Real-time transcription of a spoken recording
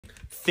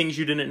Things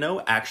you didn't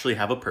know actually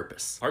have a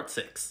purpose. Part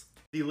 6.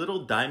 The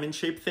little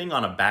diamond-shaped thing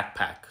on a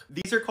backpack.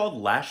 These are called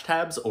lash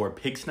tabs or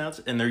pig snouts,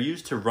 and they're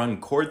used to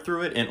run cord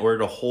through it in order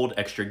to hold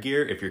extra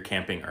gear if you're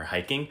camping or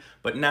hiking,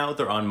 but now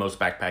they're on most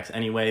backpacks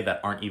anyway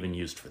that aren't even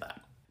used for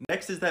that.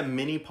 Next is that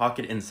mini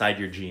pocket inside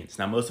your jeans.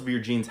 Now most of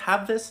your jeans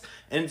have this,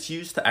 and it's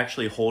used to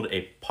actually hold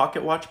a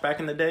pocket watch back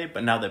in the day,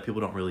 but now that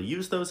people don't really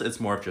use those, it's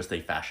more of just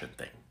a fashion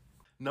thing.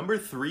 Number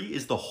 3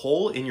 is the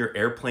hole in your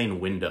airplane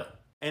window.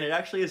 And it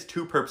actually has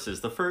two purposes.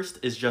 The first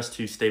is just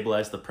to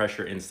stabilize the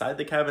pressure inside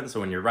the cabin,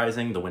 so when you're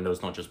rising, the windows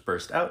don't just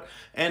burst out.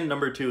 And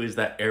number 2 is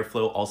that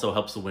airflow also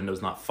helps the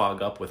windows not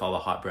fog up with all the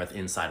hot breath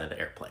inside of the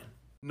airplane.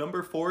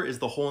 Number 4 is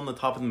the hole in the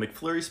top of the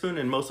McFlurry spoon,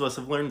 and most of us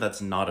have learned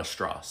that's not a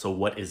straw. So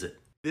what is it?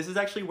 This is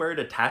actually where it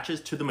attaches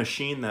to the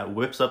machine that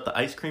whips up the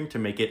ice cream to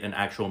make it an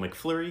actual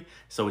McFlurry,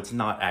 so it's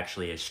not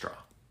actually a straw.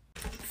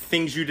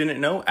 Things you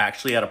didn't know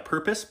actually had a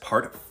purpose,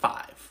 part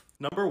 5.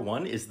 Number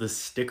 1 is the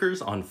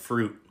stickers on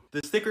fruit.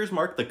 The stickers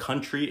mark the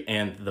country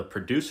and the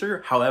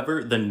producer,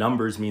 however, the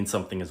numbers mean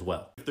something as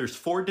well. If there's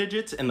 4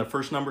 digits and the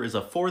first number is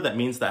a 4, that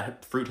means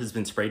that fruit has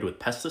been sprayed with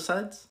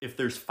pesticides. If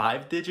there's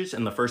 5 digits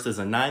and the first is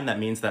a 9, that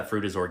means that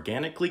fruit is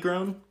organically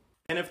grown.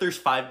 And if there's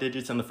 5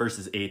 digits and the first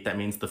is 8, that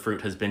means the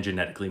fruit has been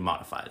genetically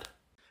modified.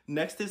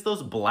 Next is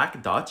those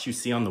black dots you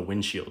see on the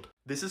windshield.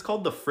 This is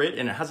called the frit,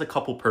 and it has a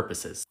couple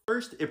purposes.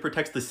 First, it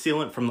protects the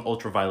sealant from the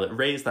ultraviolet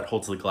rays that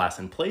holds the glass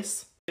in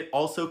place. It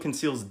also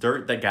conceals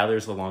dirt that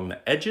gathers along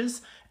the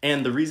edges,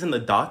 and the reason the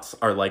dots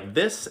are like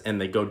this and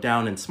they go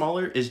down and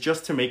smaller is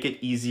just to make it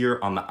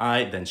easier on the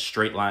eye than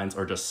straight lines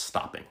or just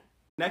stopping.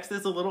 Next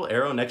is a little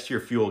arrow next to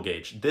your fuel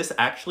gauge. This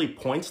actually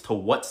points to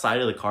what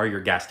side of the car your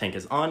gas tank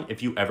is on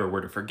if you ever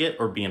were to forget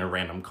or be in a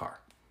random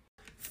car.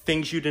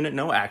 Things you didn't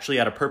know actually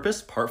had a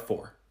purpose, part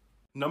 4.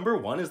 Number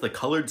 1 is the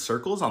colored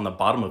circles on the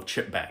bottom of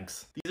chip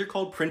bags. These are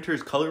called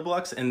printer's color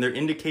blocks, and they're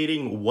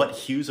indicating what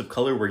hues of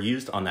color were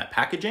used on that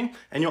packaging,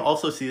 and you'll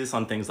also see this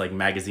on things like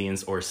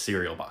magazines or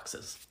cereal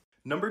boxes.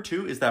 Number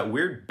 2 is that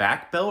weird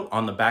back belt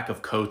on the back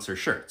of coats or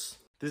shirts.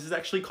 This is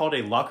actually called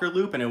a locker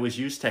loop, and it was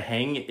used to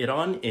hang it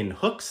on in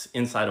hooks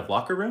inside of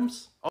locker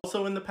rooms.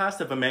 Also in the past,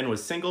 if a man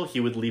was single,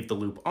 he would leave the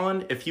loop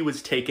on. If he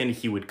was taken,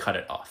 he would cut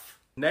it off.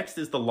 Next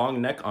is the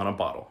long neck on a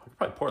bottle. I could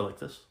probably pour it like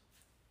this.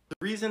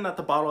 The reason that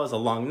the bottle has a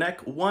long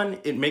neck, 1,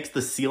 it makes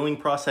the sealing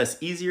process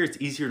easier. It's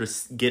easier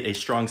to get a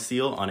strong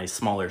seal on a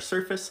smaller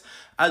surface,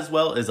 as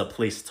well as a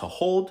place to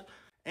hold.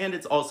 And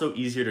it's also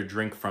easier to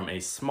drink from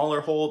a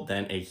smaller hole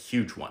than a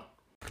huge one.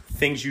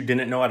 Things you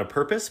didn't know had a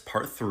purpose,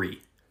 part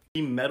 3.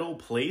 The metal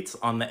plates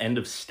on the end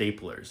of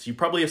staplers. You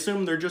probably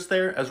assume they're just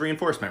there as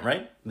reinforcement,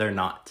 right? They're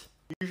not.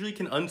 You usually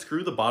can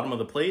unscrew the bottom of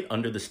the plate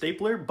under the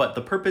stapler, but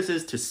the purpose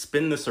is to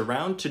spin this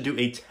around to do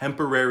a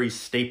temporary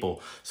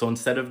staple. So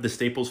instead of the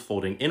staples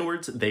folding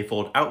inwards, they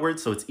fold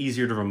outwards, so it's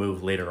easier to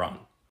remove later on.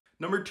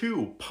 Number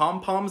 2,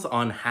 pom-poms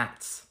on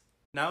hats.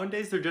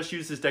 Nowadays, they're just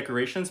used as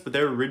decorations, but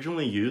they were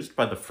originally used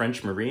by the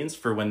French Marines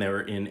for when they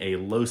were in a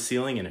low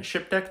ceiling in a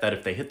ship deck, that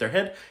if they hit their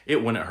head,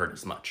 it wouldn't hurt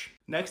as much.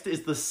 Next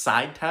is the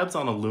side tabs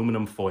on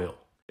aluminum foil.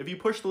 If you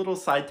push the little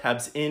side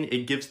tabs in,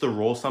 it gives the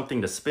roll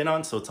something to spin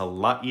on, so it's a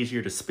lot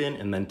easier to spin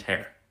and then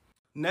tear.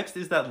 Next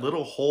is that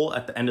little hole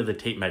at the end of the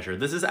tape measure.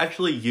 This is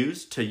actually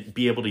used to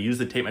be able to use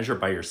the tape measure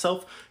by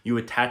yourself. You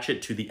attach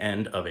it to the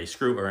end of a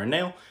screw or a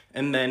nail,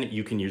 and then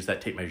you can use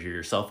that tape measure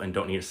yourself and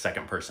don't need a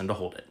second person to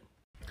hold it.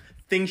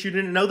 Things you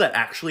didn't know that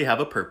actually have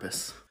a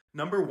purpose.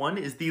 Number 1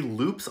 is the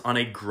loops on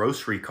a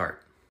grocery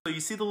cart. So you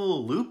see the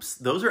little loops?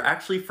 Those are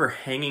actually for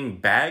hanging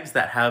bags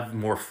that have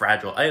more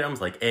fragile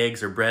items like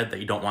eggs or bread that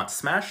you don't want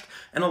smashed,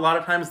 and a lot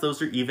of times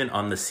those are even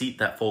on the seat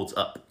that folds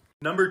up.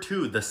 Number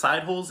 2, the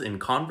side holes in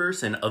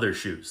Converse and other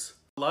shoes.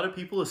 A lot of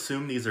people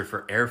assume these are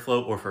for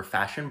airflow or for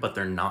fashion, but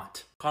they're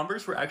not.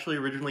 Converse were actually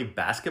originally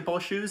basketball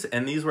shoes,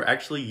 and these were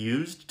actually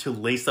used to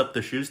lace up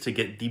the shoes to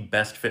get the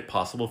best fit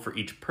possible for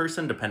each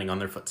person depending on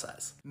their foot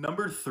size.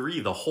 Number 3,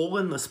 the hole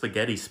in the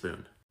spaghetti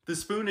spoon. The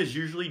spoon is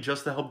usually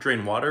just to help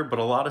drain water, but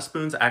a lot of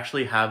spoons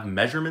actually have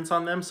measurements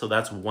on them, so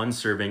that's 1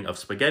 serving of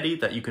spaghetti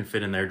that you can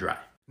fit in there dry.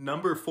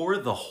 Number 4,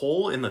 the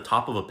hole in the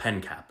top of a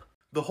pen cap.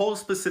 The hole is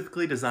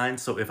specifically designed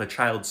so if a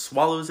child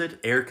swallows it,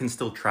 air can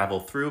still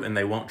travel through and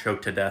they won't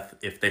choke to death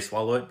if they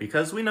swallow it,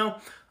 because we know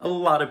a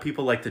lot of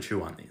people like to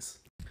chew on these.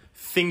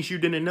 Things you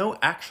didn't know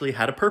actually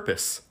had a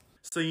purpose.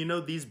 So you know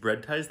these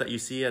bread ties that you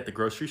see at the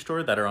grocery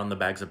store that are on the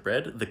bags of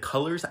bread? The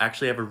colors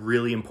actually have a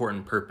really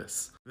important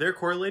purpose. They're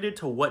correlated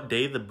to what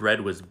day the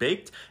bread was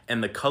baked,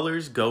 and the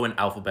colors go in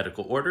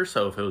alphabetical order.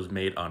 So if it was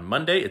made on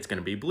Monday, it's going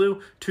to be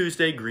blue,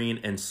 Tuesday, green,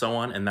 and so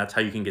on. And that's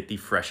how you can get the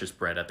freshest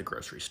bread at the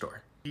grocery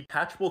store.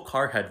 Detachable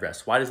car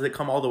headrest. Why does it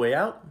come all the way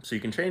out? So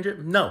you can change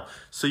it? No.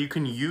 So you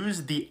can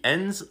use the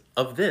ends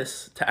of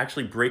this to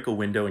actually break a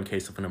window in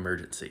case of an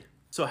emergency.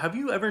 So have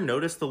you ever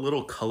noticed the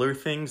little color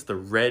things, the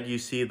red you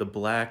see, the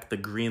black, the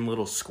green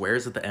little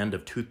squares at the end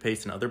of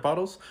toothpaste and other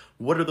bottles?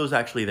 What are those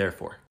actually there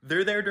for?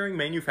 They're there during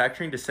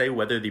manufacturing to say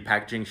whether the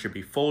packaging should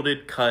be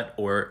folded, cut,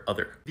 or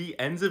other. The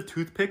ends of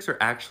toothpicks are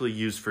actually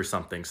used for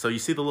something. So you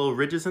see the little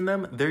ridges in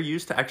them? They're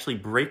used to actually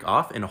break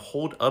off and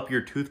hold up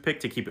your toothpick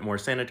to keep it more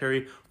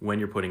sanitary when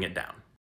you're putting it down.